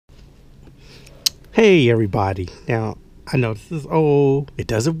Hey everybody. Now, I know this is old, it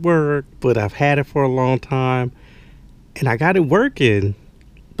doesn't work, but I've had it for a long time and I got it working.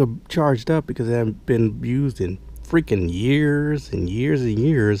 Charged up because it hasn't been used in freaking years and years and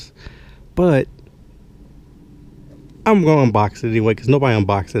years. But I'm going to unbox it anyway because nobody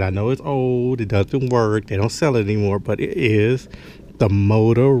unboxed it. I know it's old, it doesn't work, they don't sell it anymore, but it is the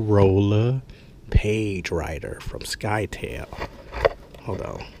Motorola Pagewriter from Skytel. Hold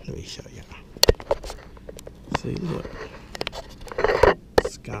on, let me show you. See, look.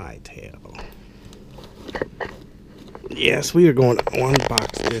 Skytel. Yes, we are going to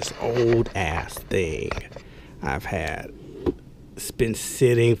unbox this old ass thing I've had. It's been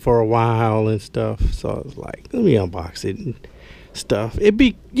sitting for a while and stuff, so I was like, let me unbox it and stuff. It'd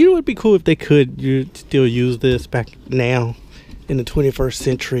be cool if they could still use this back now in the 21st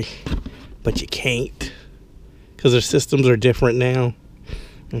century, but you can't because their systems are different now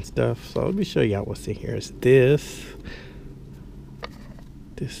and stuff. So let me show y'all what's in here. It's this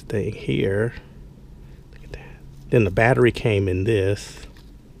thing here. Look at that. Then the battery came in this.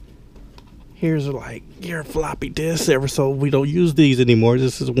 Here's like your floppy disk. Ever so we don't use these anymore.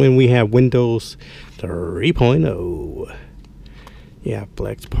 This is when we have Windows 3.0. Yeah,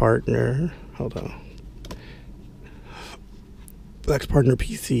 Flex Partner. Hold on. Flex Partner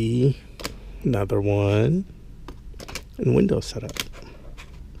PC. Another one. And Windows setup.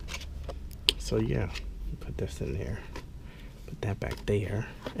 So yeah, put this in there. Put that back there.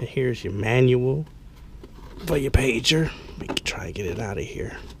 And here's your manual for your pager. We can try to get it out of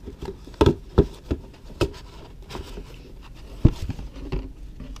here.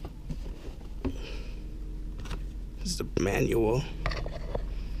 This is the manual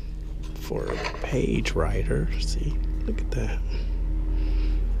for Pagewriter. See, look at that.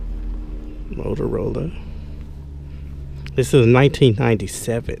 Motorola. This is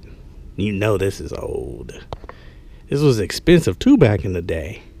 1997. You know this is old. This was expensive too back in the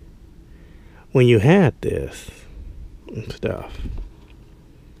day when you had this and stuff.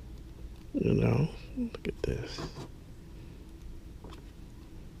 You know, look at this.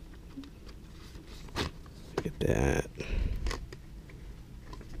 Look at that.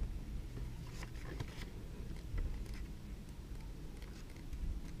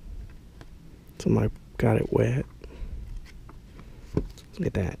 Somebody got it wet. Look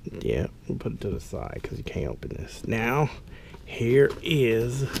at that. Yeah, we'll put it to the side because you can't open this. Now, here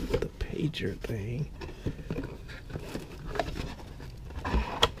is the pager thing.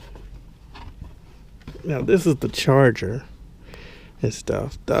 Now, this is the charger and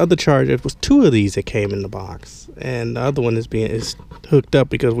stuff. The other charger, it was two of these that came in the box. And the other one is hooked up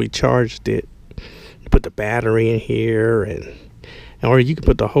because we charged it. You put the battery in here, or you can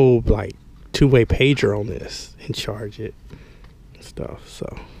put the whole, like, two-way pager on this and charge it. Stuff. So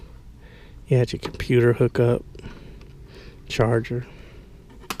you had your computer hookup, charger.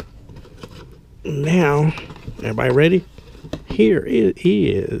 Now, everybody ready? Here it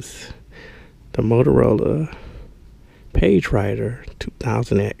is, the Motorola Pagewriter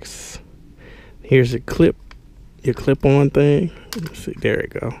 2000X. Here's your clip-on thing. Let's see, there you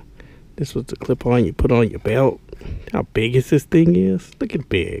go. This was the clip-on you put on your belt. How big is this thing is? Look at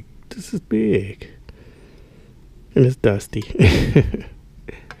big. This is big. And it's dusty.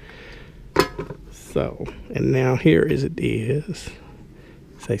 So, and now here is it is.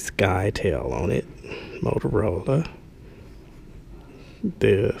 Say Skytel on it. Motorola.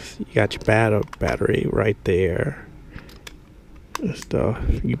 This. You got your battery right there. And stuff.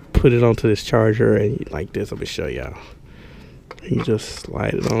 You put it onto this charger and you, like this. Let me show y'all. You just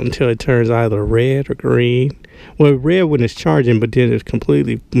slide it on until it turns either red or green. Well, red when it's charging, but then it's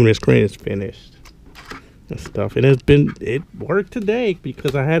completely when the screen is finished. And stuff. And it worked today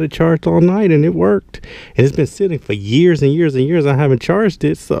because I had it charged all night and it worked. And it's been sitting for years and years and years. I haven't charged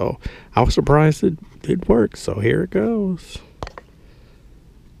it, so I was surprised it worked. So here it goes.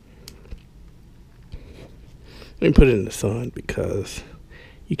 Let me put it in the sun because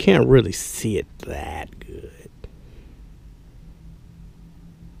you can't really see it that good.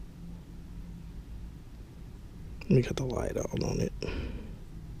 Let me cut the light on it.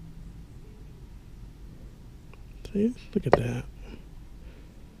 See? Look at that.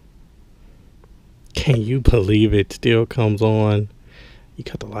 Can you believe it still comes on? You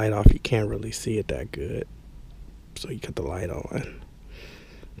cut the light off, you can't really see it that good. So you cut the light on.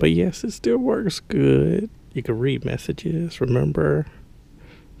 But yes, it still works good. You can read messages, remember?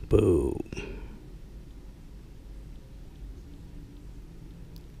 Boom.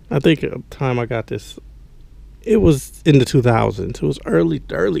 I think at the time I got this, it was in the 2000s. It was early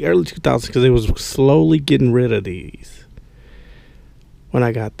 2000s because they was slowly getting rid of these when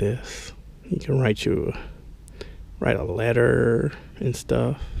I got this. You can write a letter and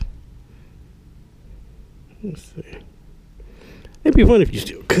stuff. Let's see. It'd be fun if you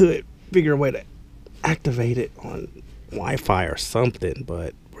still could figure a way to activate it on Wi-Fi or something,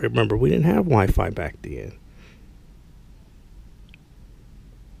 but remember, we didn't have Wi-Fi back then.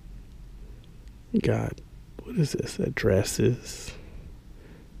 Got, what is this? Addresses.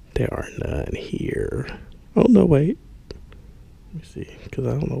 There are none here. Oh, no, wait. Let me see, because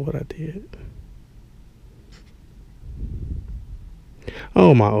I don't know what I did.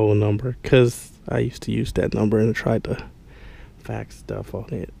 Oh, my old number, because I used to use that number and tried to fax stuff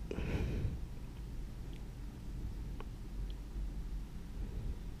on it.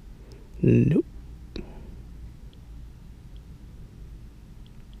 Nope.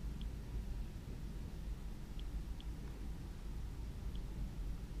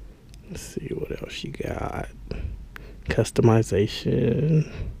 Let's see what else you got.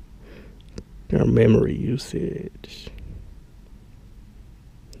 Customization. Your memory usage.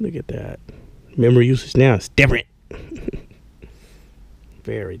 Look at that. Memory usage now is different.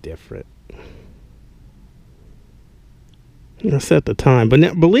 Very different. I set the time, but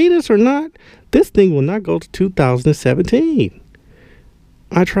now, believe this or not, this thing will not go to 2017.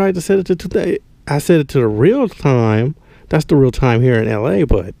 I tried to set it to today. I set it to the real time. That's the real time here in LA,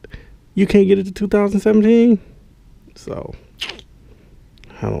 but you can't get it to 2017. So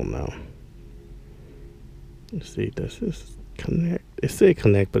I don't know. Let's see. This is connect. It said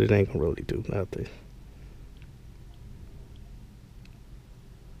connect, but it ain't gonna really do nothing.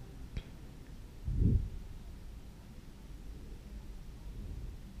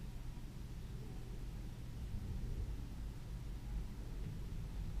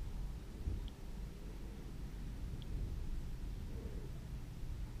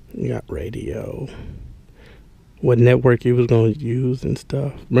 You got radio. What network you was going to use and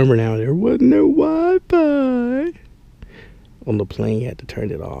stuff. Remember now, there wasn't no Wi-Fi. On the plane, you had to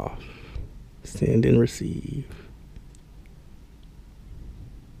turn it off. Send and receive.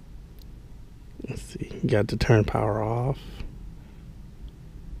 Let's see. You got to turn power off.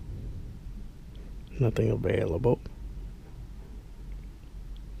 Nothing available.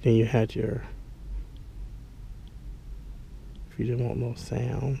 Then you had your... If you didn't want no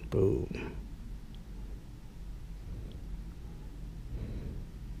sound, boom.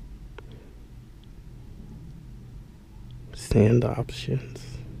 Send options.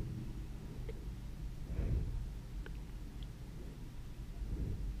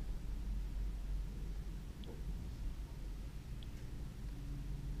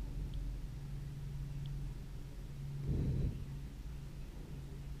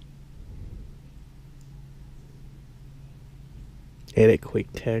 Edit quick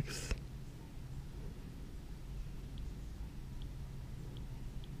text.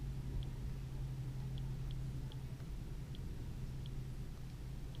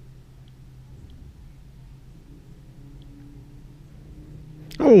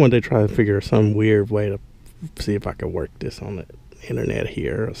 I want to try to figure some weird way to see if I can work this on the internet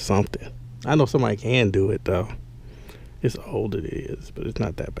here or something. I know somebody can do it though. It's old it is, but it's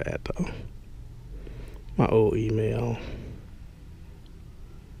not that bad though. My old email.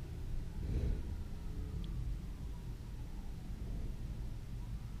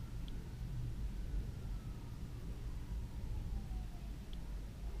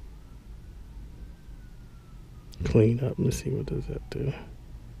 Clean up. Let's see, what does that do?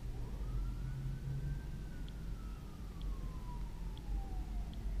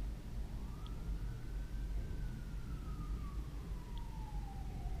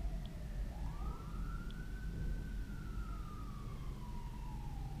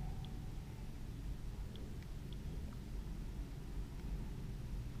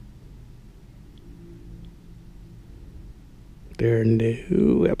 There are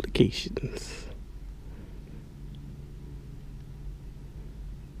new applications.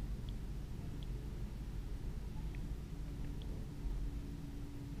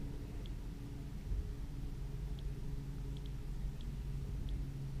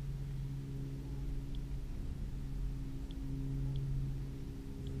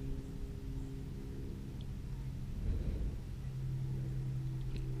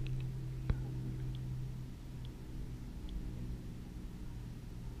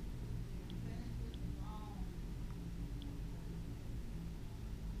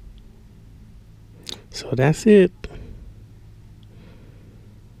 So that's it.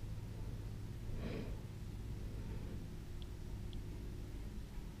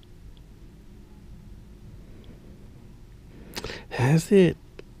 That's it.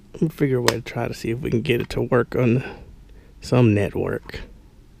 We'll figure a way to try to see if we can get it to work on some network.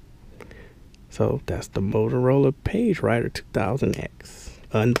 So that's the Motorola Pagewriter 2000X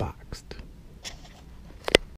unboxed.